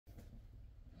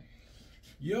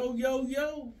Yo, yo,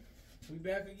 yo. We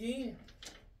back again.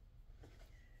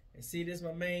 And see, this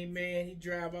my main man. He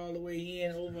drive all the way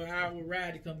in over an hour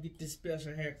ride to come get this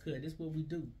special haircut. This what we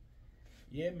do.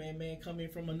 Yeah, man come in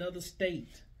from another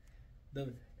state.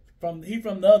 He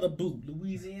from the other boot,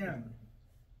 Louisiana.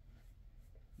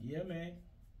 Yeah, man.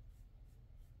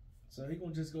 So he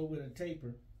gonna just go with a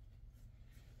taper.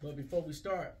 But before we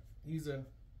start, he's a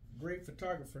great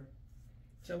photographer.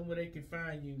 Tell them where they can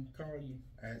find you, call you.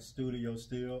 At Studio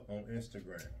Still on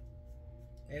Instagram.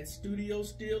 At Studio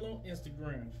Still on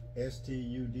Instagram.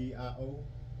 STUDIO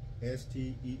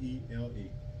STEELE.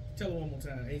 Tell them one more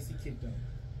time. AC kicked on.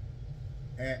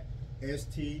 At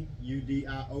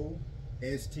STUDIO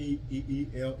STEELE.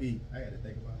 I had to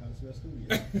think about how to spell studio.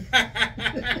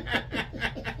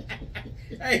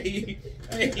 hey,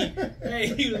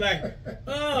 he was like,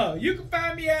 oh, you can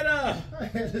find me at I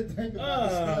had to think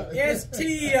about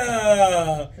ST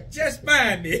just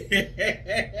find me.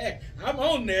 I'm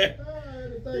on there. I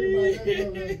had to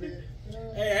think about that.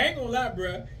 Hey, I ain't gonna lie,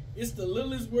 bro. It's the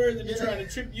littlest word that they're trying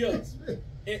to trip you up.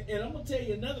 And I'm gonna tell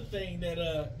you another thing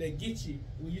that gets you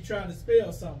when you're trying to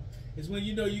spell something. Is when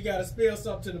you know you gotta spell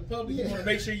something to the public, you want to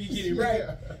make sure you get it right,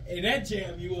 and that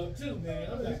jam you up too, man.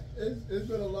 I'm like, it's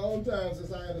been a long time since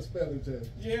I had a spelling test.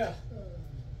 Yeah,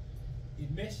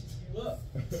 it messes you up.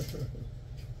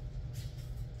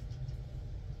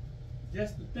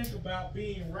 Just to think about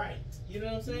being right, you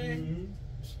know what I'm saying?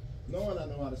 Mm-hmm. Knowing I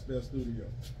know how to spell studio.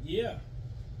 Yeah.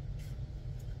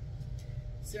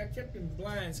 See, I kept them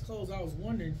blinds closed. I was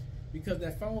wondering. Because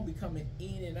that phone be coming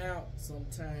in and out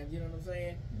sometimes, you know what I'm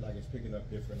saying? Like it's picking up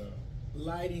different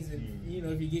lightings and you know,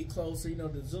 if you get closer, you know,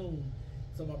 the zoom.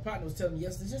 So my partner was telling me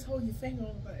yesterday, just hold your finger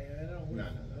on the thing. That don't work.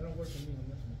 That don't work for me.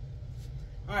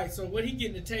 Alright, so what he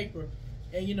getting the taper,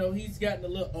 and you know, he's gotten a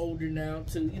little older now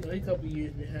too. You know, he's a couple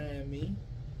years behind me.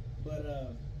 But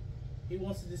he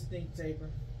wants a distinct taper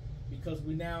because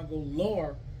we now go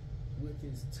lower with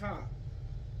his top.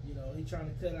 You know, he trying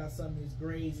to cut out some of his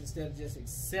grades instead of just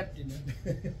accepting them.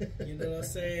 You know what I'm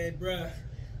saying, bruh?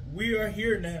 We are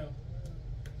here now.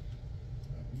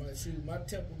 My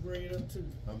temple grade up too.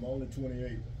 I'm only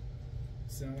 28.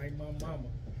 Sound like my mama.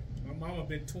 My mama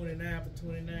been 29 for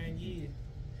 29 years.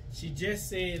 She just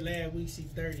said last week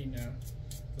she's 30 now.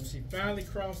 So she finally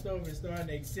crossed over and started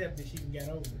to accept that she can get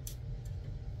over it.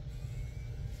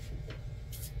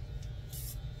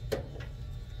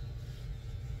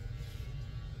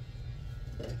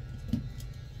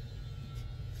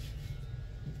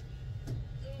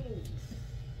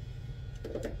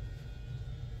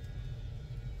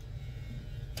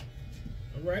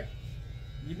 Right?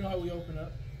 You know how we open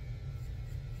up.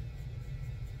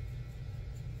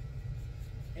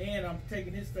 And I'm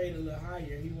taking his fade a little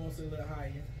higher. He wants it a little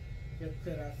higher. He'll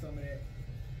cut out some of that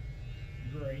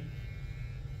gray.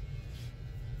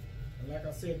 And like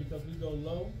I said, because we go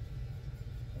low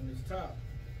on his top.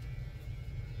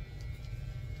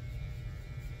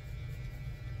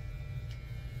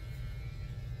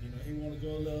 You know, he want to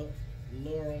go a little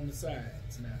lower on the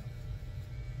sides now.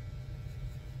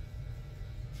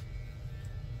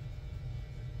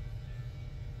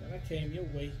 I came your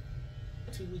way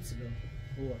 2 weeks ago,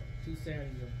 or 2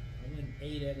 Saturdays ago. I went and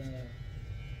ate at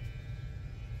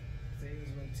Zay's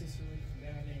Rotisserie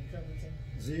down there in Covington.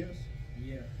 Zia's?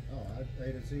 Yeah. Oh, I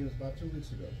ate at Zia's about 2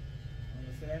 weeks ago. On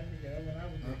a Saturday? Yeah, when I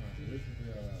was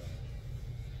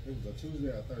It was a Tuesday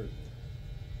or Thursday.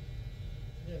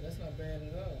 Yeah, that's not bad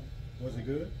at all. Was it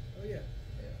good? Oh yeah.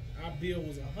 Our bill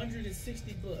was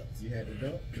 $160. You had the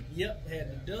duck? Yep,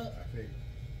 had the duck. I figured.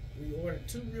 We ordered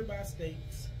 2 ribeye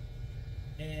steaks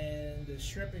and the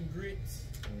shrimp and grits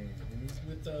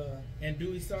with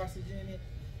andouille sausage in it.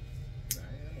 Nah, I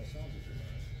ain't had no sausage in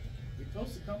mine. It's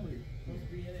supposed to come with it. It's supposed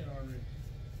to be in it already.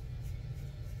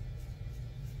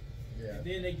 Yeah. And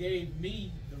then they gave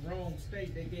me the wrong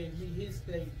steak. They gave me his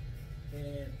steak,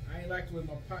 and I ain't like the way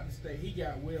my partner steak. He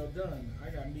got well done.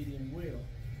 I got medium well.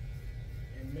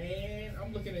 And man,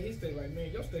 I'm looking at his steak like,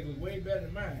 man, your steak was way better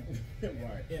than mine.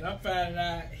 Right. And I'm finding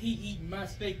out he eating my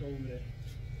steak over there.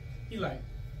 He like,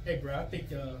 hey bro, I think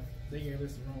they gave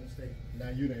us the wrong steak. Now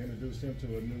you done introduced him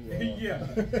to a new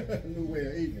new way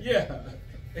of eating. Yeah.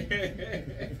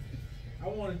 I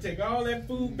want to take all that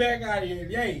food back out of here.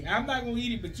 Hey, I'm not gonna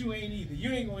eat it, but you ain't either.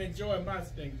 You ain't gonna enjoy my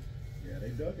steak. Yeah,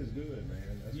 they duck is good,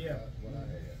 man. That's what I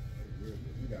had.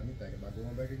 You got me thinking about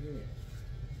going back again.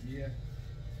 Yeah.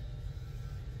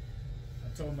 I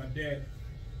told my dad.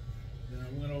 Then I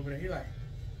went over there. He like,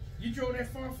 you drove that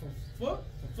far for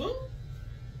food?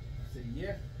 I said,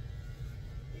 yeah.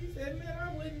 He said, man,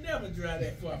 I would never drive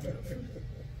that far for food.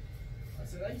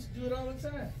 said, I used to do it all the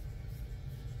time.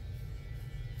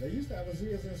 They used to have a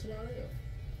Zia's in Slidell.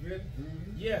 Really?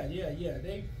 Mm-hmm. Yeah.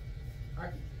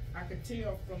 I could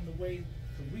tell from the way,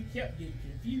 because we kept getting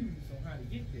confused on how to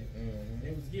get there. Mm-hmm.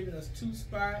 They was giving us 2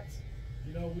 spots.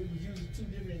 You know, we was using 2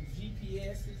 different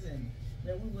GPSs, and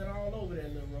man, we went all over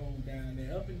that little road down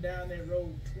there, up and down that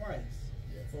road twice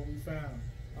before we found.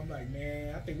 I'm like,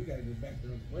 man, I think we gotta go back the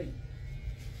other way.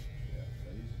 Yeah,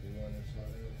 there used to be one in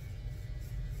Slidell.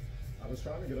 I was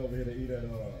trying to get over here to eat at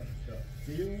the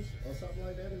Fields or something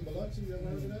like that in Biloxi. You ever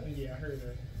heard of that? Yeah, I heard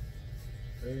that.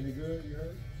 Ain't any good? You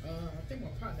heard? I think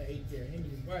my partner ate there. Him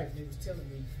and his wife. They was telling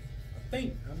me. I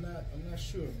think I'm not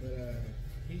sure, but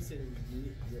he said it was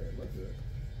good. Yeah, it looked good.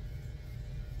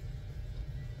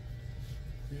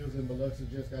 Fields in Biloxi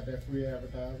just got that free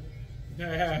advertising.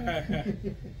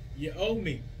 You owe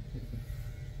me.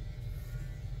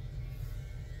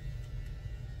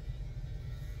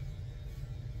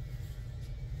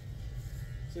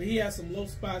 So he has some low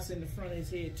spots in the front of his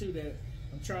head too that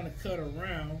I'm trying to cut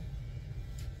around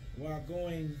while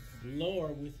going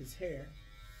lower with his hair.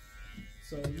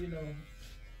 So, you know,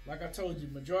 like I told you,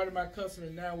 majority of my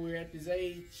customers now, we're at this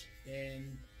age,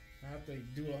 and I have to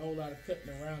do a whole lot of cutting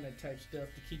around that type stuff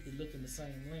to keep it looking the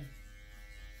same length.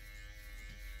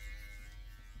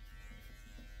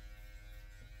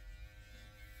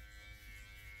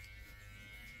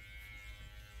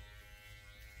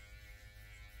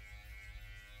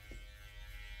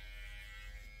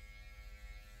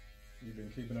 You've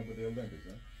been keeping up with the Olympics,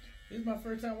 huh? This is my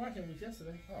first time watching it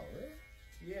yesterday. Oh, really?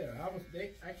 Yeah,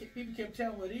 people kept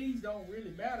telling me, well, these don't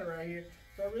really matter right here,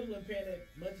 so I really wasn't paying that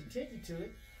much attention to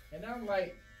it. And I'm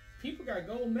like, people got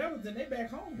gold medals and they back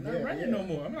home, not running no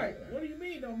more. I'm like, what do you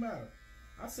mean don't matter?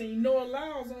 I seen Noah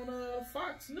Lyles on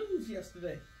Fox News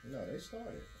yesterday. No, they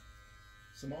started.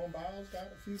 Simone Biles got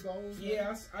a few goals.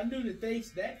 Yeah, I knew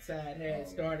that side had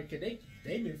started because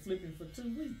they've been flipping for 2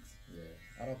 weeks. Yeah,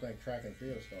 I don't think track and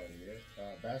field started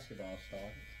yet. Basketball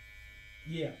started.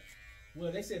 Yeah.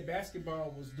 Well, they said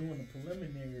basketball was doing a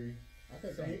preliminary. I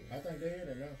think they're in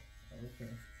it now.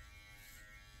 Okay.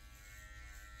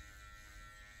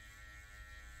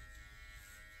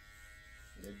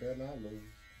 They better not lose.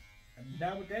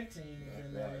 Not with that team.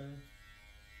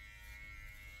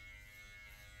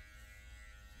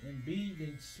 And B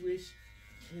then switched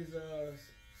his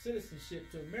citizenship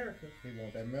to America. He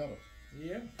want that medal.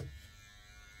 Yeah.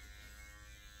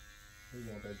 He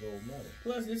want that gold medal.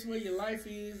 Plus, this is where your life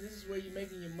is. This is where you're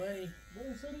making your money. Well,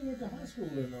 they said he went to high school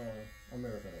in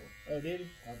America, though. Oh, did he?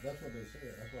 That's what they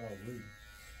said. That's what I was reading.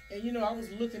 And, you know, I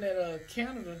was looking at a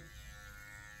Canada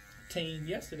team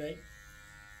yesterday.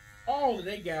 All of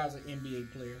they guys are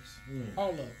NBA players. All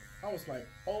of them. I was like,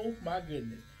 oh, my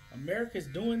goodness. America's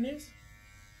doing this?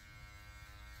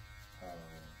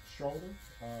 Schroeder,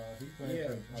 he played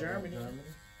for Germany.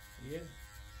 Yeah.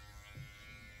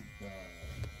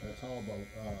 That tall boat,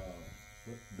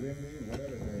 Wimby,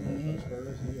 whatever his name is,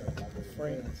 Spurs,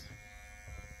 France.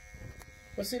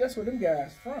 But see, that's where them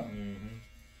guys from.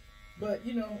 But,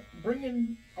 you know,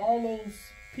 bringing all those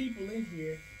people in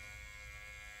here,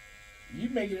 you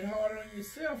making it harder on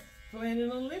yourself playing in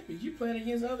the Olympics. You playing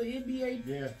against other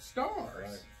NBA stars.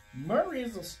 Right. Murray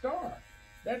is a star.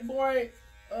 That boy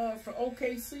for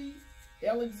OKC,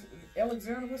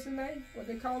 Alexander, what's his name? What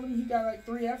they call him? He got like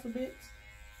 3 alphabets.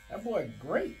 That boy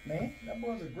great, man. That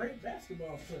boy's a great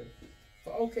basketball player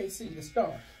for OKC, the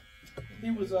star.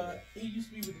 He was he used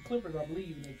to be with the Clippers, I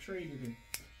believe, and they traded him.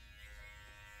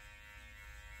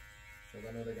 So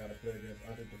I know they got to play against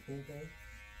Antetokounmpo.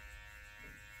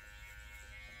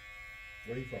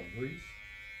 Where he from? Greece?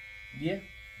 Yeah.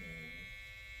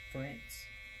 France.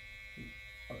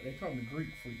 Oh, they call him the Greek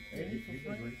freak. Yeah, he's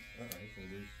from Greece. He's from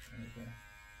Greece. Okay.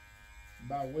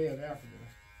 By way of Africa.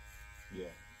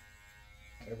 Yeah.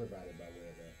 Everybody by way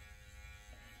of that.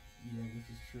 Yeah, which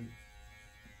is true.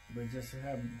 But just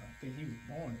having, I think he was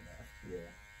born in Africa.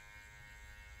 Yeah.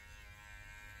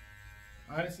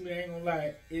 Honestly, I ain't gonna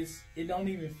lie. It don't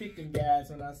even fit them guys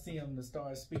when I see them to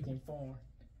start speaking foreign.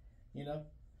 You know,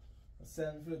 a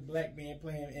 7-foot black man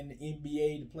playing in the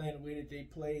NBA, to playing the way that they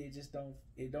play, it just don't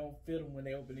fit them when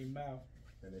they open their mouth.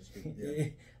 And they speak,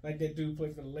 like that dude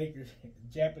played for the Lakers,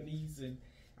 Japanese, and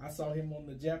I saw him on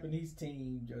the Japanese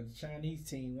team, or the Chinese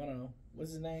team. One of them,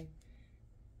 what's his name?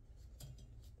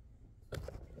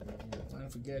 I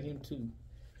forgot him too.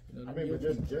 You know, I mean, but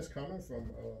just coming from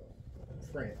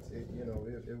France, it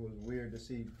was weird to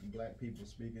see black people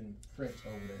speaking French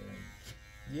over there.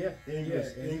 Yeah,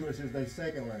 English is their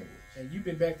second language. And you've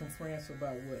been back from France for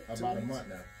about what? About a month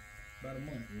now. About a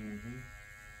month.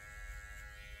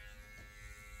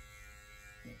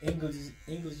 English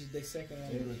is their second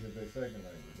language. English is their second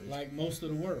language. Like most of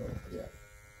the world. Yeah.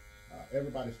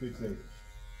 Everybody speaks English.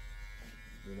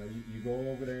 You know, you go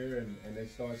over there and they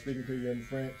start speaking to you in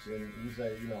French, and you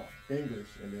say, you know, English,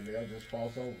 and then they'll just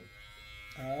cross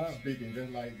over, speaking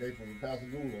just like they from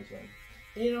Pascagoula or something.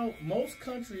 You know, most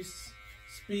countries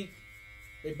speak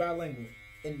a bilingual,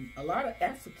 and a lot of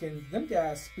Africans, them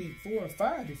guys speak 4 and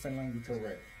 5 different languages.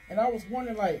 Correct. And I was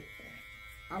wondering, like,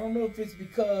 I don't know if it's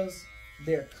because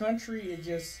their country is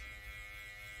just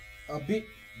a bit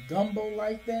gumbo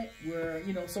like that, where,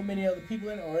 you know, so many other people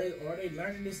in it, or are they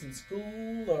learning this in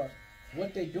school, or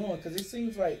what they doing? Because it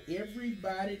seems like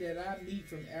everybody that I meet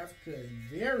from Africa is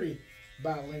very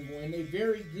bilingual, and they're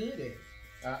very good at it.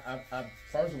 I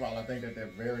first of all, I think that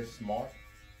they're very smart,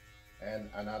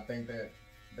 and I think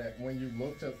that when you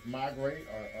look to migrate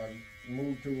or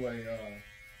move to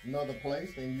another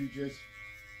place, then you just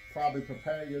probably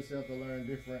prepare yourself to learn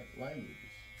different languages.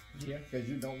 Yeah, because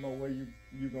you don't know where you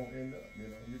gonna end up. You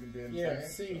know, you can be in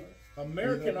France. See,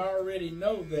 American already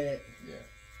know that. Yeah,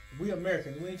 we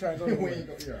Americans, we ain't trying to go nowhere.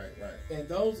 You're right. And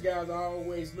those guys are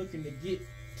always looking to get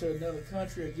to another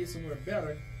country or get somewhere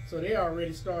better. So they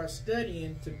already start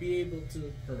studying to be able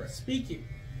to speak it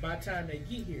by the time they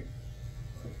get here.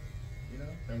 You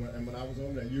know. And when I was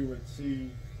over there, you would see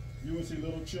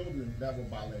little children that were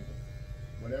bilingual.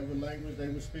 Whatever language they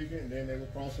were speaking, and then they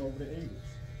would cross over to English.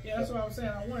 Yeah, that's what I was saying.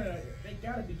 I wonder, they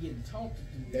got to be getting taught to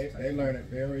do this. They learn it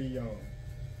very young.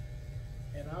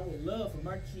 And I would love for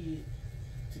my kid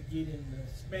to get into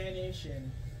Spanish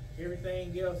and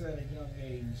everything else at a young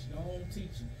age. Don't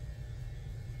teach them.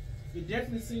 It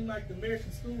definitely seems like the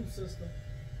American school system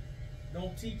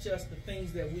don't teach us the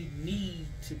things that we need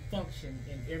to function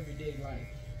in everyday life.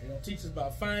 They don't teach us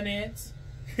about finance.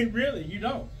 Really, you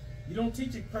don't. You don't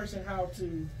teach a person how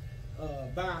to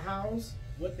buy a house,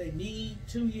 what they need,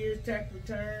 2 years tax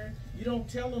return. You don't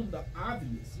tell them the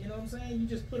obvious. You know what I'm saying? You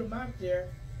just put them out there.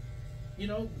 You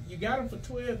know, you got them for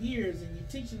 12 years and you're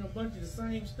teaching them a bunch of the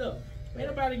same stuff. Ain't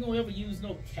nobody gonna ever use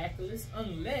no calculus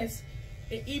unless,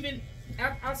 even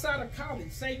outside of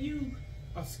college, say you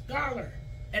a scholar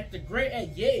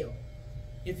at Yale.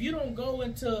 If you don't go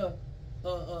into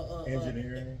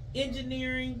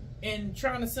engineering and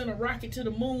trying to send a rocket to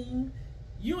the moon,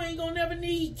 you ain't gonna never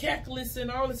need calculus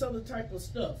and all this other type of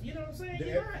stuff. You know what I'm saying?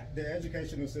 You're right. The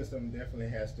educational system definitely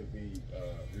has to be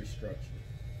restructured.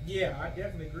 Yeah, I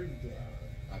definitely agree with that.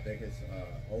 I think it's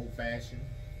old-fashioned.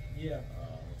 Yeah.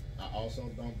 I also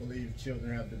don't believe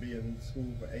children have to be in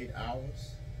school for 8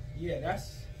 hours. Yeah,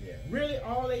 that's really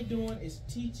all they doing is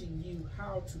teaching you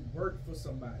how to work for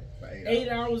somebody. For 8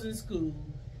 hours in school.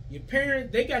 Your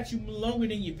parents, they got you longer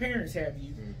than your parents have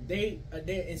you. Mm-hmm. They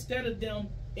instead of them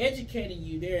educating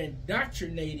you, they're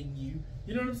indoctrinating you.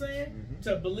 You know what I'm saying? Mm-hmm.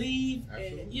 To believe,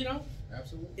 and, you know.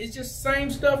 Absolutely. It's just the same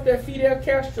stuff that Fidel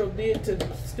Castro did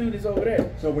to students over there.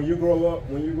 So when you grow up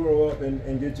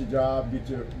and get your job, get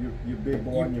your big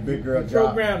boy and your big girl job.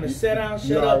 Program to sit down,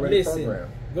 shut up, listen.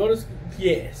 Programmed. Go to school.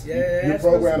 Yes. Yeah, you're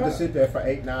programmed to sit there for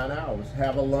 8-9 hours,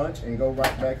 have a lunch, and go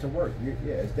right back to work.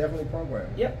 Yeah, it's definitely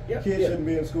programmed. Yep. Kids shouldn't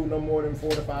be in school no more than 4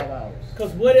 to 5 hours.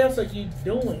 Because what else are you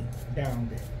doing down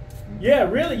there? Mm-hmm. Yeah,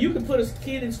 really. You can put a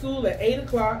kid in school at 8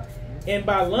 o'clock. And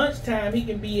by lunchtime, he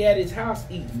can be at his house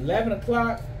eating. 11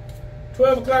 o'clock,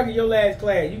 12 o'clock is your last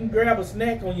class. You can grab a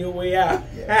snack on your way out.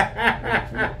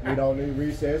 Yeah. we don't need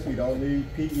recess. We don't need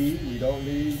PE. We don't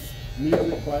need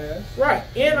music class. Right.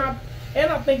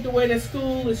 And I think the way that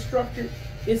school is structured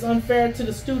is unfair to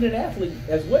the student athlete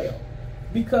as well.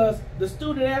 Because the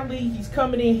student athlete, he's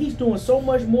coming in, he's doing so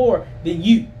much more than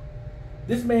you.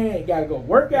 This man got to go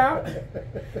work out.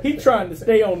 He's trying to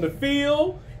stay on the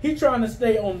field. He's trying to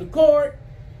stay on the court.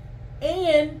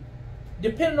 And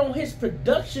depending on his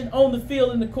production on the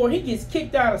field and the court, he gets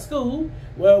kicked out of school.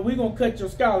 Well, we're going to cut your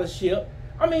scholarship.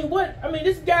 I mean,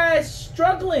 this guy's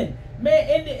struggling,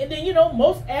 man. And then, you know,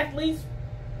 most athletes,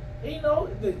 you know,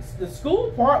 the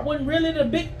school part wasn't really the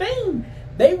big thing.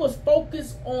 They was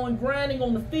focused on grinding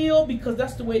on the field because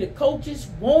that's the way the coaches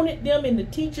wanted them and the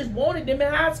teachers wanted them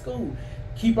in high school.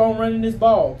 Keep on running this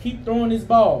ball. Keep throwing this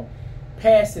ball.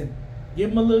 Passing.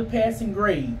 Give him a little passing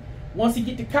grade. Once he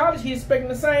get to college, he's expecting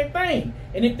the same thing.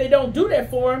 And if they don't do that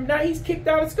for him, now he's kicked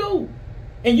out of school.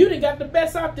 And you done got the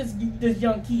best out this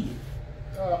young kid.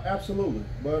 Absolutely.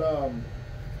 But,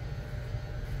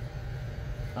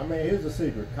 I mean, here's the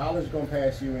secret. College is going to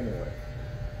pass you anyway.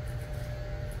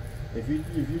 If you're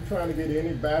trying to get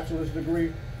any bachelor's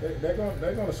degree, they're going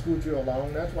to scoot you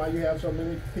along. That's why you have so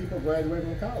many people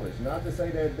graduating from college. Not to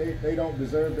say that they don't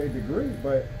deserve their degree,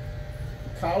 but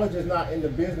college is not in the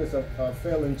business of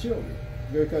failing children,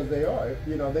 because they are.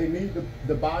 You know, they need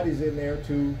the bodies in there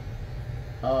to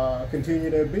continue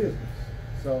their business.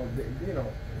 So you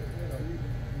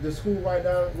the school right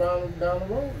down the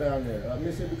road down there,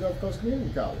 Mississippi Gulf Coast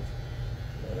Community College.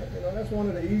 That's one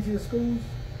of the easiest schools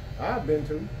I've been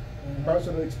to. Mm-hmm.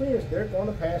 Personal experience, they're going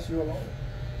to pass you along.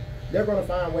 They're going to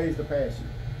find ways to pass you.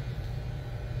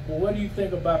 Well, what do you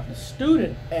think about the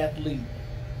student athlete?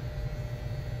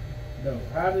 No,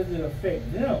 how does it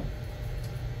affect them?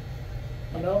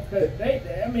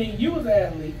 Because you was an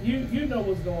athlete. You know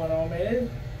what's going on, man.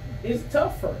 It's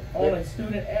tougher on a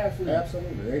student athlete.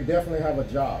 Absolutely, they definitely have a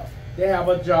job. They have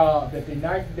a job that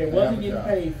they wasn't getting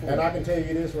paid for. And I can tell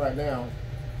you this right now.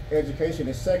 Education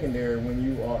is secondary when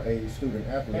you are a student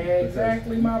athlete.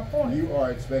 Exactly my point. You are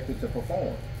expected to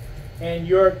perform. And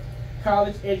your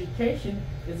college education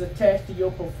is attached to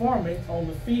your performance on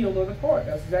the field or the court.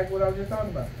 That's exactly what I was just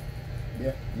talking about.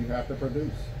 Yeah, you have to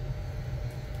produce.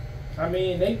 I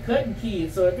mean, they cutting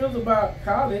kids. So if it was about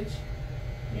college,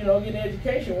 getting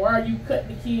education, why are you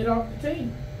cutting the kid off the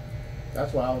team?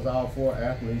 That's why I was all for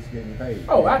athletes getting paid.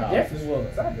 Oh, I definitely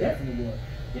was. Definitely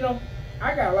was.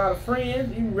 I got a lot of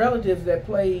friends, even relatives that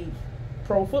played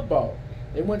pro football.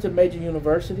 They went to major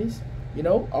universities,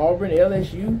 Auburn,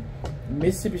 LSU,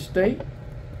 Mississippi State,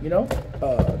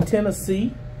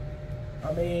 Tennessee.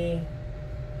 I mean,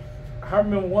 I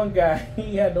remember one guy,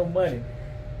 he had no money.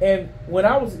 And when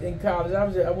I was in college,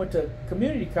 I went to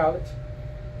community college.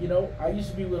 I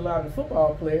used to be with a lot of the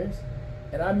football players.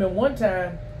 And I remember one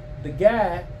time, the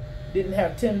guy didn't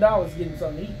have $10 getting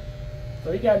something to eat.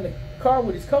 So he got in the car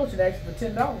with his coach and asked for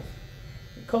 $10.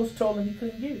 The coach told him he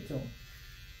couldn't give it to him.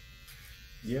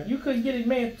 Yeah. You couldn't get a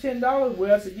man $10.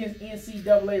 Well, it's against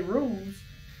NCAA rules.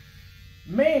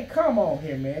 Man, come on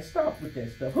here, man. Stop with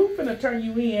that stuff. Who finna turn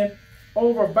you in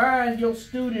over buying your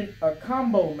student a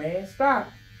combo, man? Stop.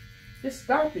 Just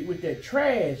stop it with that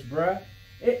trash, bruh.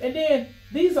 And then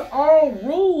these are all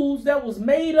rules that was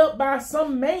made up by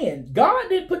some man. God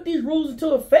didn't put these rules into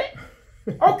effect.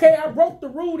 Okay, I broke the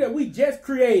rule that we just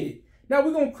created. Now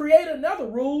we're going to create another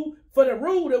rule for the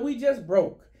rule that we just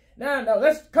broke. Now,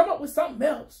 let's come up with something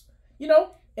else.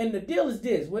 And the deal is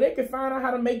this. When they can find out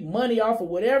how to make money off of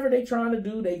whatever they're trying to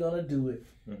do, they're going to do it.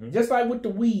 Mm-hmm. Just like with the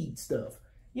weed stuff.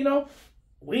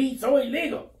 Weed's so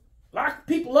illegal. Lock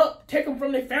people up, take them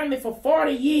from their family for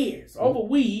 40 years over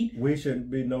weed. Weed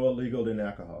shouldn't be no illegal than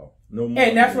alcohol. No more.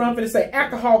 And that's what I'm going to say.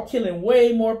 Alcohol killing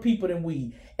way more people than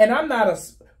weed. And I'm not a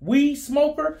weed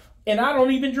smoker, and I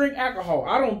don't even drink alcohol.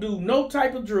 I don't do no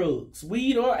type of drugs,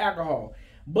 weed or alcohol.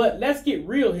 But let's get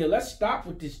real here. Let's stop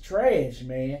with this trash,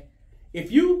 man.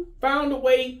 If you found a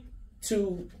way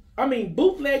to,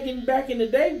 bootlegging back in the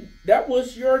day, that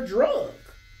was your drug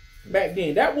back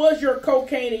then. That was your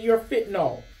cocaine and your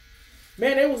fentanyl.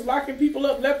 Man, they was locking people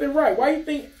up left and right. Why you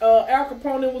think Al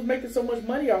Capone was making so much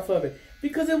money off of it?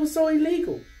 Because it was so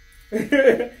illegal.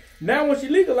 Now, once you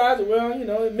legalize it,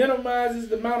 it minimizes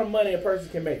the amount of money a person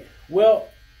can make. Well,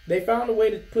 they found a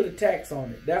way to put a tax on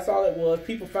it. That's all it was.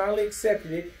 People finally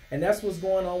accepted it, and that's what's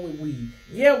going on with weed.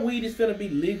 Yeah, weed is going to be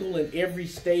legal in every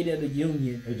state of the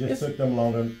union. It just took them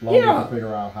longer to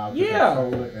figure out how to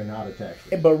control it and how to tax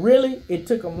it. But really, it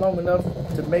took them long enough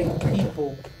to make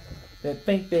people that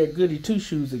think they're goody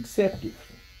two-shoes accept it.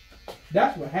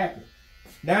 That's what happened.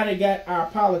 Now they got our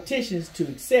politicians to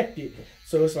accept it.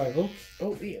 So it's like, we're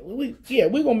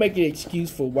going to make an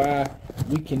excuse for why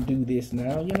we can do this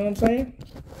now. You know what I'm saying?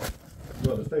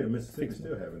 Well, the state of Mississippi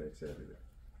still haven't accepted it.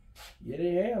 Yeah,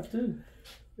 they have too.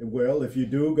 Well, if you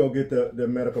do go get the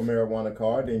medical marijuana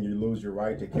card, then you lose your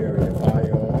right to carry a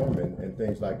firearm and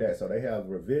things like that. So they have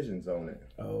revisions on it.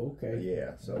 Oh, okay.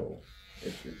 Yeah, so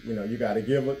you got to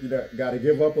give up. You got to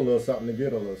give up a little something to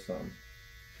get a little something.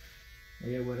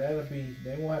 Yeah, well,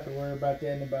 they won't have to worry about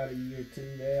that in about a year or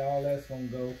two. All that's going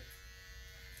to go.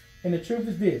 And the truth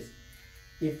is this.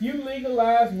 If you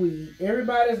legalize weed,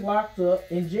 everybody's locked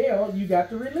up in jail. You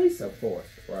got to release them. Of course,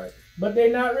 right. But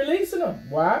they're not releasing them.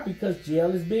 Why? Because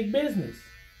jail is big business.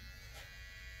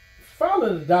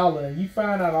 Follow the dollar and you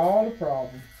find out all the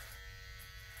problems.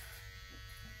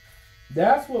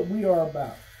 That's what we are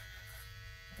about.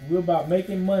 We're about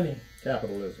making money.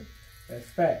 Capitalism. That's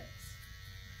facts.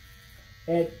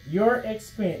 At your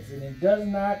expense, and it does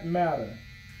not matter.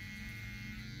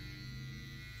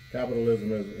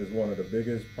 Capitalism is one of the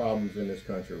biggest problems in this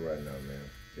country right now, man.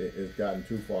 It's gotten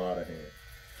too far out of hand.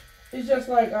 It's just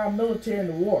like our military in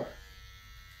the war.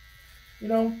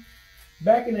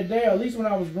 Back in the day, or at least when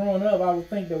I was growing up, I would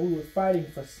think that we were fighting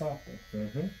for something.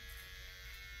 Mm-hmm.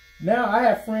 Now, I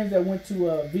have friends that went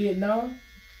to Vietnam.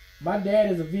 My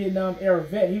dad is a Vietnam era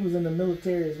vet. He was in the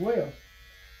military as well.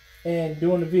 And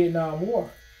during the Vietnam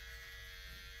War.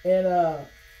 And I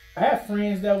have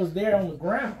friends that was there on the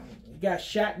ground. Got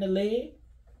shot in the leg.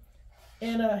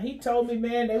 And he told me,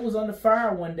 man, they was under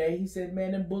fire one day. He said,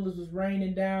 man, them bullets was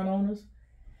raining down on us.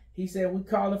 He said, we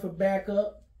calling for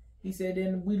backup. He said,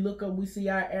 then we look up, we see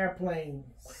our airplane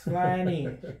flying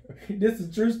in. This is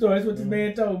a true story. That's what this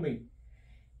man told me.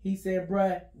 He said,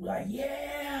 bruh, like,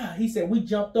 yeah. He said, we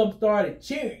jumped up and started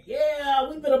cheering. Yeah,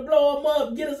 we better blow them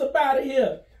up, get us up out of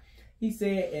here. He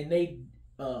said, and they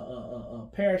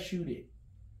parachuted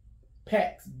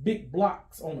packs, big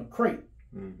blocks on a crate,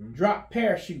 dropped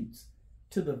parachutes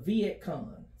to the Viet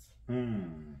Cons.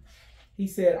 He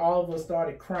said all of us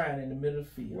started crying in the middle of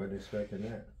the field. Wasn't expecting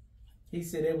that. He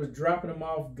said they was dropping them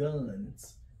off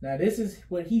guns. Now this is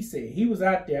what he said. He was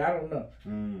out there, I don't know.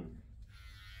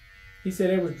 He said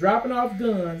they was dropping off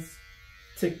guns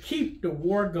to keep the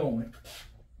war going.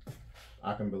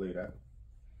 I can believe that.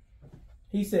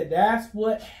 He said that's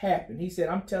what happened. He said,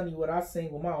 I'm telling you what I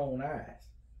seen with my own eyes.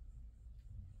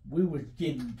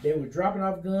 They were dropping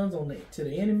off guns to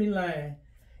the enemy line.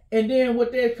 And then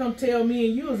what they'd come tell me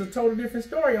and you is a total different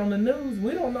story on the news.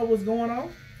 We don't know what's going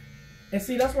on. And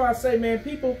see, that's why I say, man,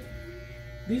 people,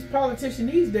 these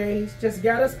politicians these days just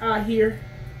got us out here.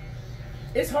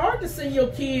 It's hard to send your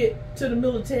kid to the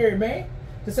military, man.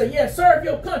 To say, yeah, serve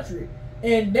your country.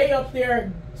 And they up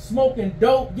there smoking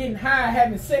dope, getting high,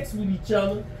 having sex with each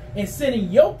other, and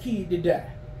sending your kid to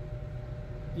die.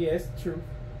 Yeah, it's the truth.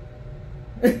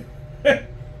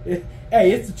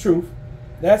 Hey, it's the truth.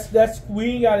 We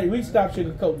ain't got it. We stop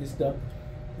sugarcoating this stuff.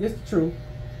 It's the truth.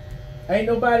 Ain't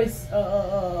nobody's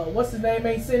what's his name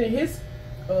ain't sending his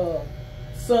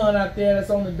son out there that's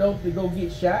on the dope to go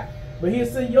get shot. But he'll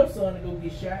send your son to go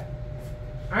get shot.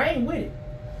 I ain't with it.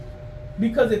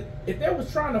 Because if they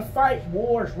was trying to fight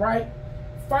wars right,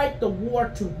 fight the war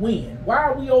to win. Why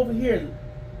are we over here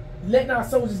letting our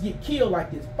soldiers get killed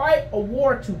like this? Fight a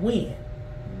war to win.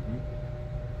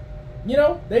 You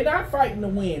know, they're not fighting to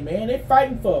win, man. They're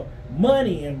fighting for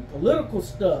money and political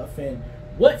stuff and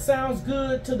what sounds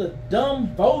good to the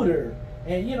dumb voter.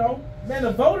 And, you know, man,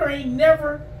 the voter ain't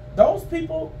never, those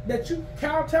people that you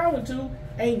kowtowing to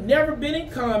ain't never been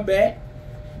in combat.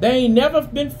 They ain't never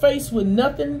been faced with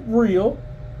nothing real.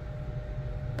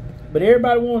 But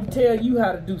everybody want to tell you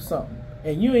how to do something.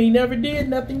 And you ain't never did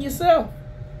nothing yourself.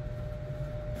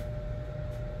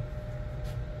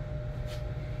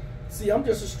 See, I'm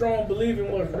just a strong believer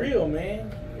in what's real,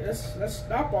 man. Let's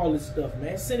stop all this stuff,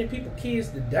 man. Sending people kids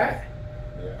to die.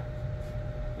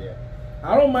 Yeah.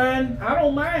 I don't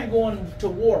mind going to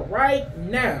war right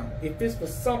now if it's for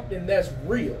something that's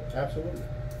real. Absolutely.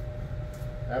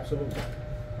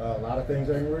 A lot of things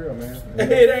ain't real, man.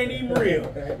 It ain't even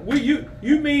real.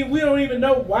 You mean we don't even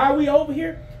know why we over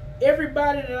here?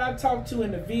 Everybody that I talked to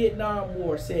in the Vietnam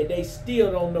War said they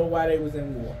still don't know why they was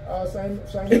in war. Same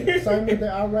with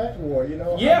the Iraq War, you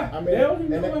know. Yeah, I mean, they don't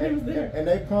even know why they was there. And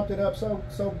they pumped it up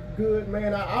so good,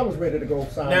 man. I was ready to go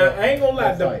sign now, up. Now, I ain't gonna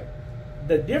lie.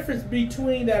 The difference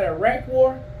between that Iraq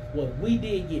War was we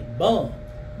did get bombed.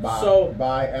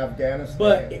 By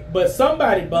Afghanistan. But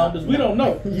somebody bombed us. We don't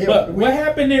know. Yeah, but what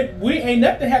happened if ain't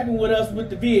nothing happened with us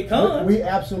with the Viet Cong? We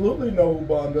absolutely know who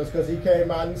bombed us because he came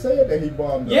out and said that he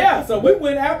bombed us. Yeah, so we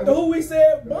went after who we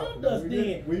said bombed us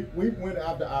then. We went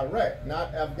after Iraq,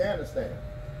 not Afghanistan.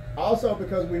 Also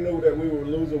because we knew that we would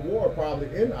lose a war probably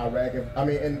in Iraq,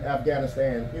 in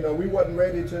Afghanistan. You know, we wasn't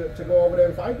ready to go over there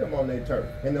and fight them on their turf,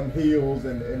 in them hills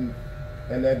and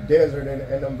that desert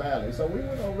and them valleys. So we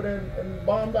went over there and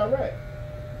bombed Iraq.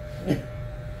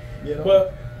 You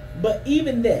know? But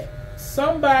even that,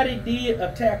 somebody did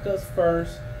attack us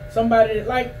first. Somebody,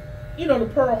 like, you know, the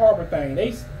Pearl Harbor thing.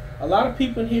 A lot of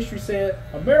people in history said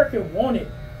America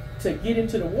wanted to get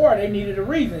into the war. They needed a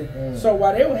reason. So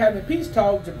while they were having peace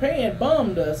talk, Japan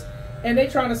bombed us. And they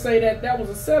trying to say that was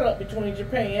a setup between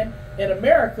Japan and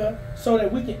America so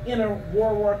that we can enter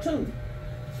World War II.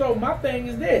 So my thing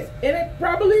is this, and they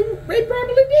probably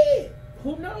did.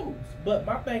 Who knows? But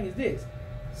my thing is this: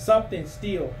 something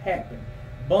still happened.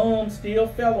 Bombs still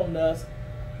fell on us.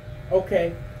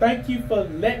 Okay, thank you for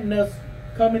letting us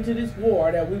come into this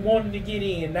war that we wanted to get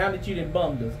in. Now that you done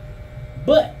bombed us,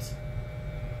 but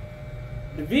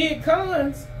the Viet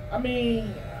Congs,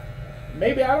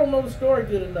 maybe I don't know the story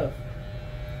good enough,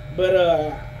 but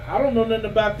I don't know nothing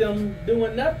about them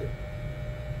doing nothing.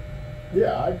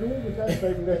 Yeah, I agree with that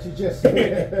statement that you just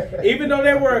said. Even though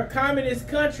they were a communist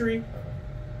country.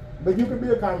 But you can be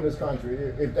a communist country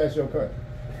if that's your country.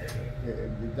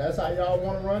 If that's how y'all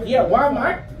want to run it. Yeah, why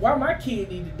my kid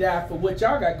need to die for what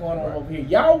y'all got going on over here?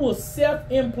 Y'all will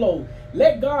self-implode.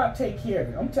 Let God take care of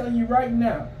it. I'm telling you right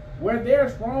now, where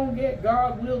there's wrong at,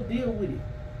 God will deal with it.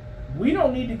 We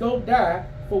don't need to go die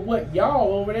for what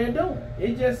y'all over there doing.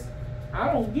 It just,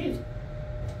 I don't get it.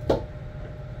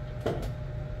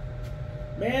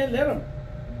 man, let them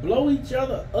blow each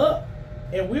other up,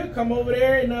 and we'll come over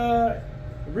there and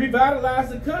revitalize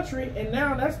the country, and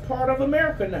now that's part of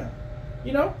America now.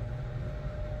 You know?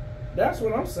 That's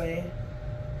what I'm saying.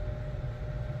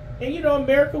 And you know,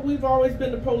 America, we've always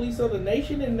been the police of the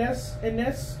nation, and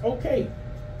that's okay.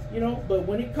 You know, but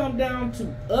when it come down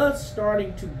to us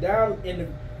starting to dial, and the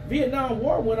Vietnam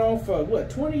War went on for what,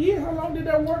 20 years? How long did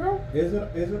that war go? Is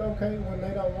it okay when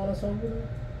they don't want us over there?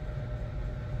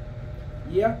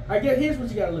 Yeah, I guess here's what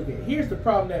you got to look at. Here's the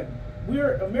problem, that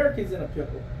Americans in a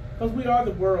pickle, because we are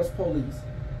the world's police.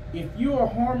 If you are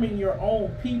harming your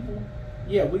own people,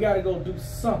 yeah, we got to go do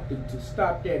something to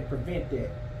stop that and prevent that.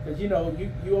 Because you know,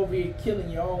 you over here killing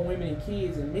your own women and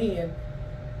kids and men.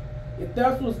 If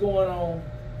that's what's going on,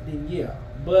 then yeah.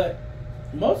 But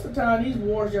most of the time, these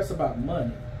wars just about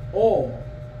money, oil,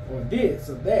 or this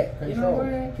or that. Control. You know what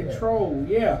I'm saying? Control.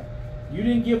 Yeah. You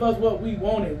didn't give us what we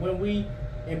wanted when we,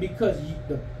 and because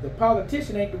the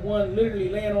politician ain't the one literally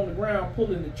laying on the ground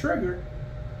pulling the trigger.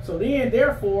 So then,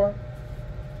 therefore,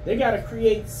 they got to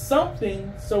create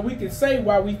something so we can say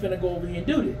why we finna go over here and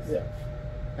do this. Yeah.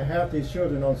 And half these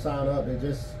children don't sign up; they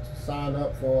just sign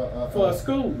up for a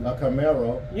school, a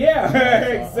Camaro. Yeah,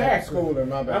 exactly. School in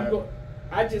my bad.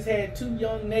 I just had 2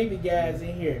 young Navy guys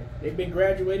in here. They've been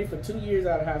graduating for 2 years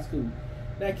out of high school.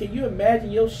 Now, can you imagine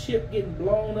your ship getting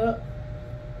blown up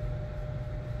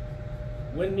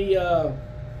when the I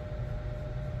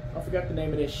forgot the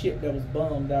name of that ship that was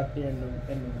bombed out there in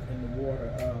the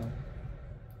water.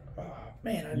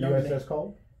 Man, I know USS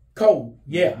Cole. Cole,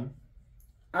 yeah. Mm-hmm.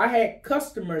 I had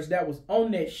customers that was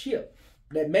on that ship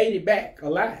that made it back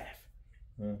alive.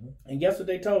 Mm-hmm. And guess what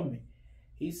they told me?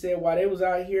 He said while they was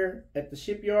out here at the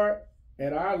shipyard,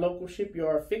 at our local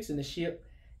shipyard fixing the ship,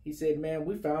 he said, man,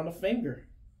 we found a finger.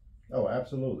 Oh,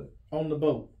 absolutely. On the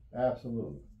boat.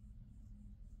 Absolutely.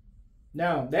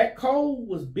 Now, that Cole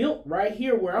was built right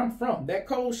here where I'm from. That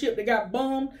Cole ship that got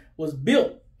bombed was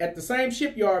built at the same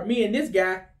shipyard me and this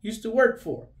guy used to work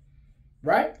for.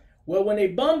 Right? Well, when they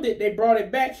bombed it, they brought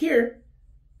it back here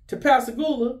to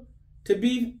Pascagoula to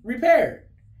be repaired.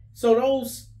 So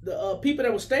the people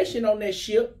that were stationed on that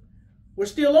ship were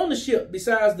still on the ship,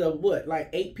 besides the, what, like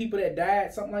 8 people that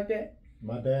died, something like that?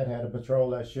 My dad had to patrol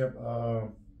that ship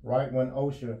right when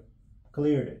OSHA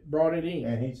cleared it. Brought it in.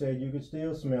 And he said you could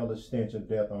still smell the stench of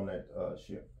death on that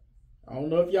ship. I don't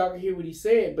know if y'all can hear what he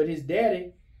said, but his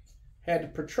daddy had to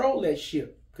patrol that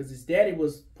ship because his daddy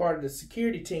was part of the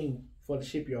security team for the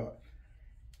shipyard.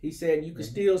 He said you could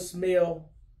still smell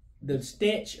the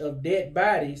stench of dead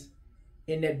bodies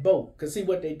in that boat. Because see,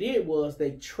 what they did was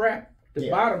they trapped the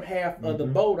bottom half of the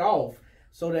boat off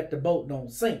so that the boat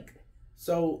don't sink.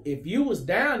 So if you was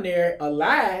down there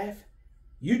alive,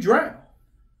 you drown.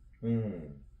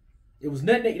 It was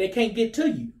nothing, they can't get to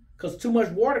you because too much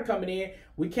water coming in.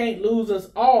 We can't lose us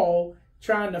all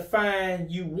trying to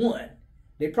find you one.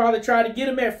 They probably tried to get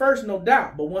him at first, no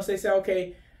doubt. But once they say,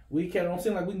 okay, we don't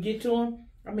seem like we can get to him.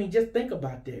 I mean, just think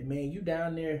about that, man. You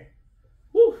down there,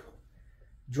 whew,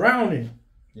 drowning.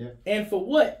 Yeah. And for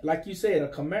what? Like you said, a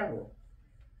Camaro.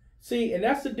 See, and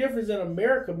that's the difference in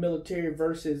America military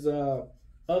versus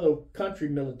other countries'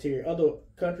 military.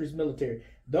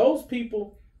 Those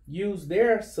people use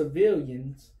their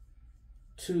civilians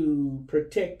to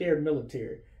protect their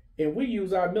military. And we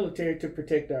use our military to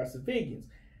protect our civilians.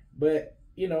 But,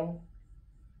 you know,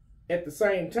 at the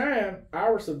same time,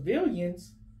 our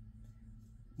civilians,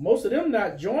 most of them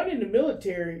not joining the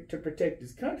military to protect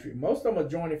this country. Most of them are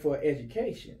joining for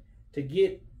education, to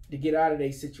get out of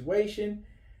their situation,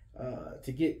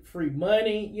 to get free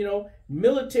money. You know,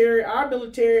 our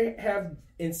military have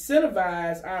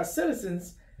incentivized our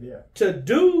citizens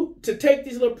to take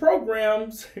these little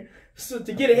programs so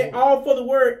to get it all for the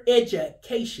word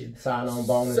education. Sign-on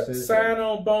bonuses.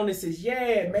 Sign-on bonuses,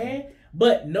 yeah, man.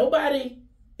 But nobody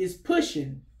is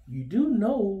pushing. You do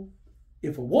know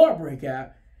if a war break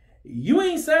out, you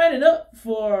ain't signing up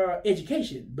for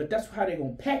education, but that's how they're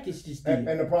going to package this deal.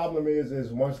 And the problem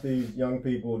is once these young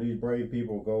people, these brave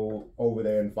people go over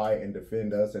there and fight and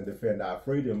defend us and defend our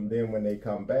freedom, then when they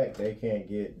come back, they can't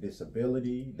get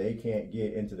disability. They can't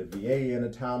get into the VA in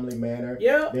a timely manner.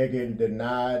 Yep. They're getting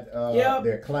denied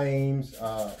their claims.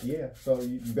 So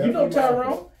you better, you know,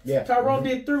 Tyrone. Yeah. Tyrone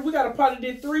we got a partner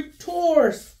did 3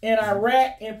 tours in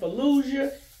Iraq and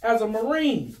Fallujah as a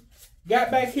Marine.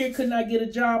 Got back here, could not get a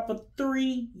job for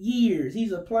 3 years.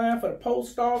 He's applying for the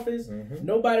post office.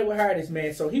 Nobody would hire this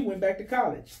man, so he went back to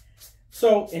college.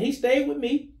 And he stayed with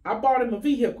me. I bought him a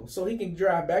vehicle so he can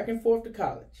drive back and forth to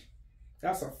college.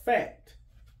 That's a fact.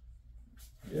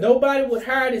 Yeah. Nobody would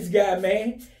hire this guy,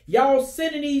 man. Y'all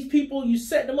sending these people, you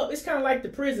setting them up. It's kind of like the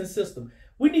prison system.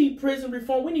 We need prison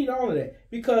reform. We need all of that.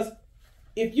 Because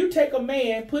if you take a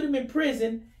man, put him in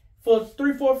prison for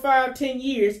 3, 4, 5, 10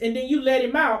 years, and then you let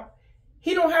him out,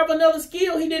 he don't have another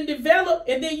skill he didn't develop,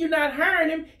 and then you're not hiring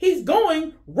him, he's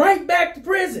going right back to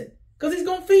prison. Because he's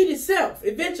going to feed himself.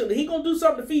 Eventually, he's going to do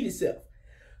something to feed himself.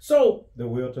 So the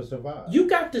will to survive. You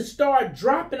got to start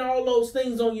dropping all those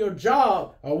things on your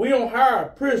job. Or we don't hire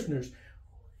prisoners.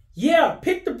 Yeah,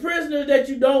 pick the prisoners that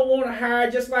you don't want to hire,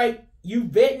 just like you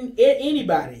vetting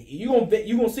anybody. You're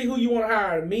gonna see who you want to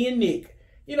hire, me and Nick.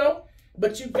 You know?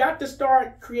 But you got to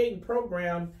start creating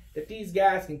programs that these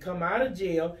guys can come out of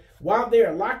jail while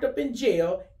they're locked up in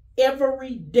jail.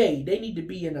 Every day they need to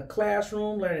be in a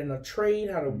classroom learning a trade,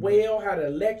 how to weld, how to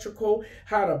electrical,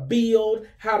 how to build,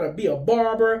 how to be a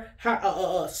barber,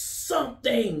 how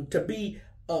something to be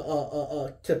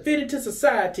to fit into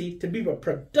society, to be a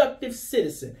productive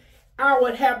citizen. I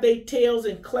would have their tails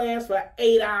in class for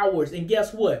 8 hours, and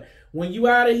guess what? When you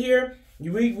out of here,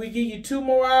 we give you 2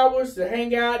 more hours to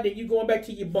hang out, then you going back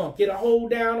to your bunk. It'll hold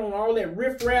down on all that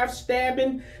riffraff,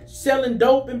 stabbing, selling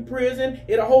dope in prison.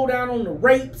 It'll hold down on the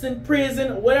rapes in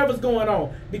prison, or whatever's going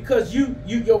on. Because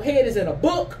your head is in a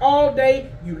book all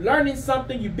day. You learning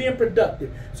something. You being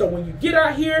productive. So when you get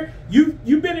out here,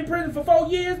 you've been in prison for 4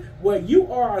 years. Well,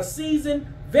 you are a seasoned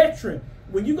veteran.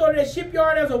 When you go to that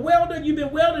shipyard as a welder, you've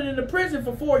been welding in the prison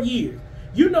for 4 years.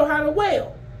 You know how to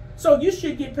weld. So you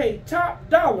should get paid top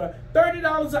dollar,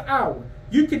 $30 an hour.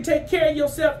 You can take care of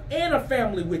yourself and a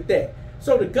family with that.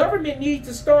 So the government needs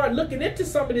to start looking into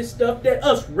some of this stuff that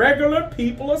us regular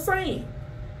people are saying.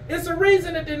 It's a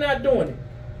reason that they're not doing it.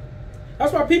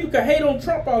 That's why people can hate on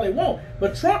Trump all they want.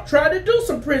 But Trump tried to do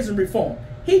some prison reform.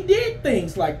 He did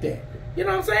things like that. You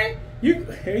know what I'm saying?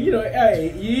 You know, hey,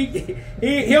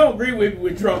 he don't agree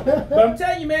with Trump. But I'm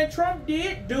telling you, man, Trump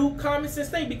did do common sense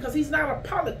thing because he's not a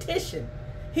politician.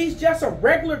 He's just a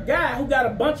regular guy who got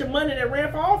a bunch of money that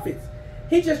ran for office.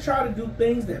 He just tried to do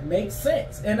things that make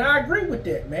sense. And I agree with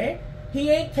that, man. He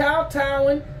ain't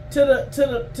kowtowing to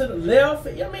the left.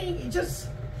 I mean, just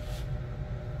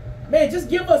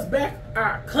give us back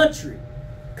our country.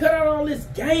 Cut out all these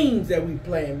games that we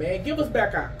playing, man. Give us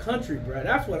back our country, bro.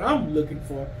 That's what I'm looking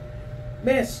for.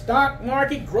 Man, stock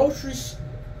market, groceries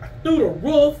through the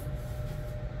roof.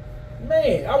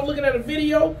 Man, I was looking at a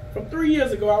video from 3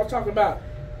 years ago. I was talking about,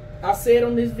 I said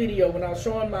on this video when I was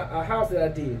showing my house that I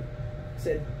did, I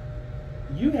said,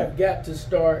 you have got to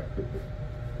start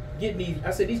getting these. I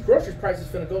said, these grocery prices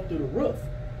finna go through the roof.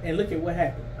 And look at what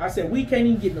happened. I said, we can't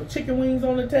even get no chicken wings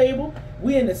on the table.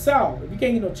 We in the South. If you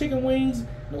can't get no chicken wings,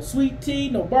 no sweet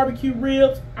tea, no barbecue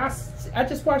ribs. I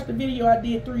just watched the video I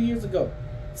did 3 years ago.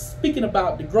 Speaking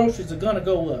about the groceries are gonna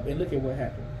go up, and look at what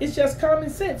happened. It's just common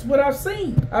sense. What I've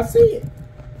seen, I see it.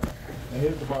 And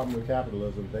here's the problem with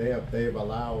capitalism: they've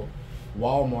allowed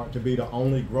Walmart to be the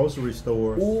only grocery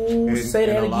store in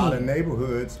a lot of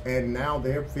neighborhoods, and now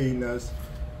they're feeding us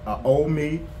old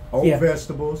meat, old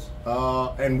vegetables,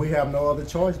 and we have no other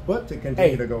choice but to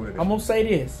continue to go to this. I'm gonna say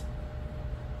this: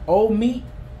 old meat,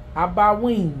 I buy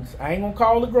wings. I ain't gonna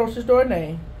call the grocery store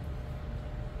name.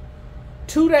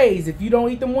 2 days, if you don't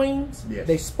eat them wings,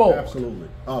 they spoil. Absolutely.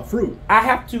 Fruit. I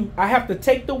have to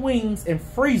take the wings and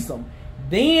freeze them,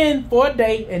 then for a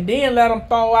day, and then let them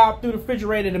thaw out through the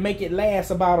refrigerator to make it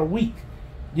last about a week.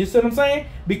 You see what I'm saying?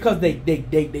 Because they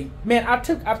man,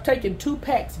 I've taken 2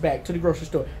 packs back to the grocery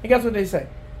store, and guess what they say?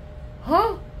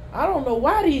 Huh? I don't know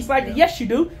why these like that. Yes, you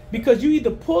do, because you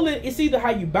either pull it. It's either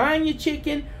how you buying your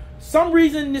chicken. Some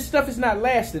reason this stuff is not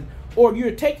lasting, or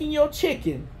you're taking your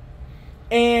chicken.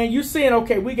 And you're saying,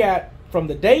 okay, we got, from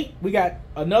the date, we got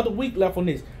another week left on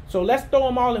this. So let's throw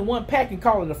them all in one pack and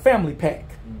call it a family pack.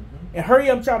 And hurry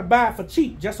up and try to buy it for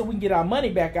cheap just so we can get our money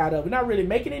back out of it. We're not really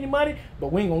making any money,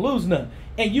 but we ain't going to lose none.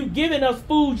 And you giving us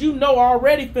food you know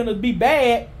already finna be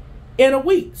bad in a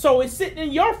week. So it's sitting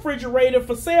in your refrigerator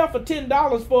for sale for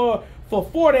 $10 for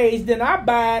 4 days. Then I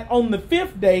buy it on the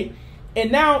 5th day.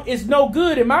 And now it's no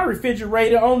good in my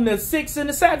refrigerator on the 6th and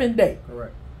the 7th day.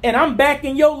 Correct. And I'm back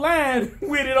in your line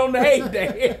with it on the 8th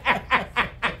day.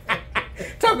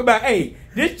 Talk about, hey,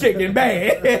 this chicken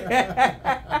bad.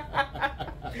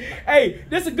 Hey,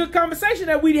 this is a good conversation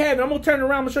that we had. I'm going to turn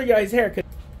around and show you his haircut.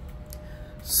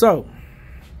 So,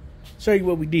 show you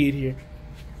what we did here.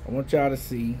 I want y'all to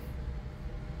see.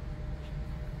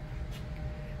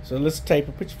 So let's tape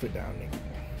it. Put your foot down there.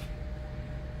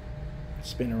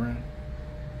 Spin around.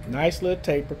 Nice little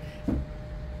taper.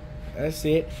 That's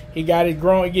it. He got his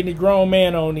getting his grown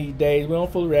man on these days. We don't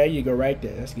fool around. You go right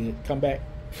there. That's good. Come back.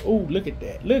 Oh, look at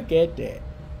that. Look at that.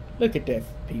 Look at that,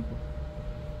 people.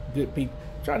 Good people.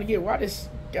 I'm trying to get why this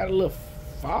got a little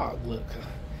fog look.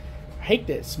 I hate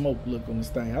that smoke look on this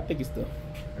thing. I think it's the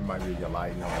It might be your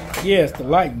lighting on. Yes, the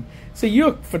lighting. See, you're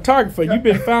a photographer. You've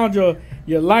been found your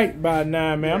light by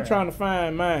now, man. I'm trying to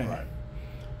find mine. Right.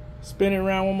 Spin it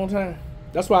around one more time.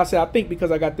 That's why I say I think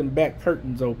because I got them back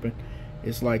curtains open,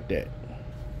 it's like that.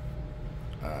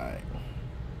 All right.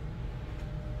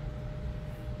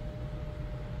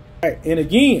 All right, and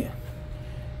again,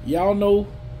 y'all know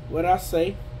what I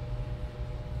say.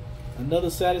 Another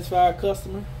satisfied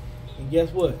customer, and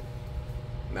guess what?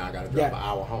 Now I gotta drive an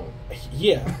hour home.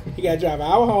 Yeah, you gotta drive an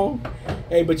hour home.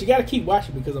 Hey, but you gotta keep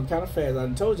watching because I'm kind of fast. I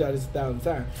done told y'all this 1,000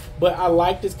 times. But I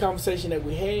like this conversation that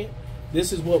we had.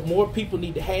 This is what more people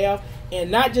need to have, and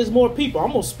not just more people.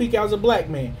 I'm gonna speak as a black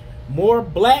man. More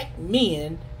black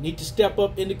men need to step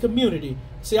up in the community.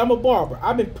 See, I'm a barber.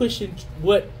 I've been pushing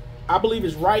what I believe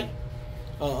is right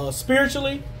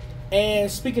spiritually, and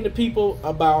speaking to people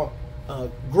about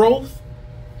growth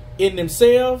in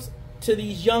themselves. To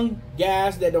these young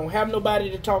guys that don't have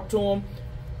nobody to talk to them,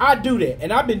 I do that,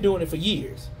 and I've been doing it for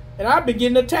years, and I've been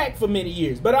getting attacked for many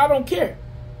years, but I don't care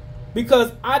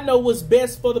because I know what's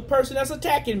best for the person that's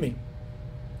attacking me,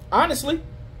 honestly.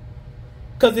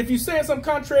 Because if you say something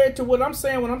contrary to what I'm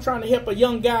saying when I'm trying to help a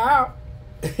young guy out,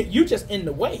 you just in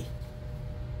the way.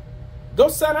 Go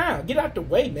sit down, get out the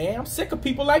way, man. I'm sick of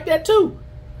people like that too,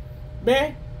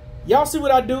 man. Y'all see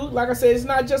what I do? Like I said, it's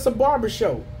not just a barber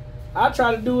show. I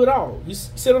try to do it all. You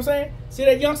see what I'm saying? See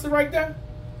that youngster right there?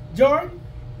 Jordan?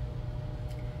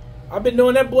 I've been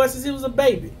knowing that boy since he was a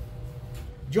baby.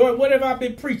 Jordan, what have I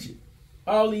been preaching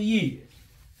all these years?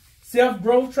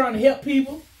 Self-growth, trying to help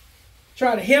people.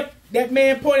 Trying to help that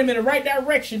man, point him in the right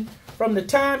direction from the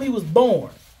time he was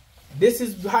born. This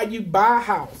is how you buy a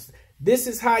house. This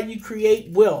is how you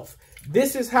create wealth.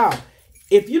 This is how.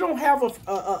 If you don't have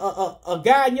a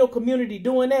guy in your community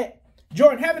doing that,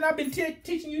 Jordan, haven't I been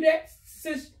teaching you that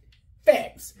since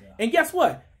facts? Yeah. And guess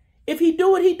what? If he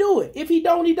do it, he do it. If he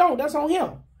don't, he don't. That's on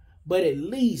him. But at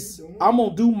least I'm going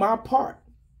to do my part.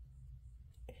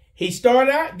 He started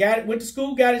out, went to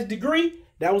school, got his degree.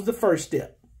 That was the first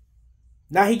step.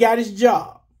 Now he got his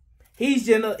job. He's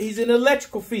in the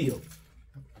electrical field.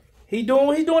 He's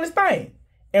doing his thing.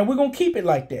 And we're going to keep it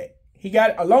like that. He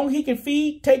got, as long as he can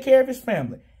feed, take care of his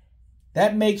family.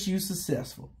 That makes you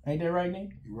successful. Ain't that right, Nick?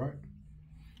 You're right.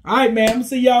 All right, man. I'm going to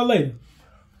see y'all later.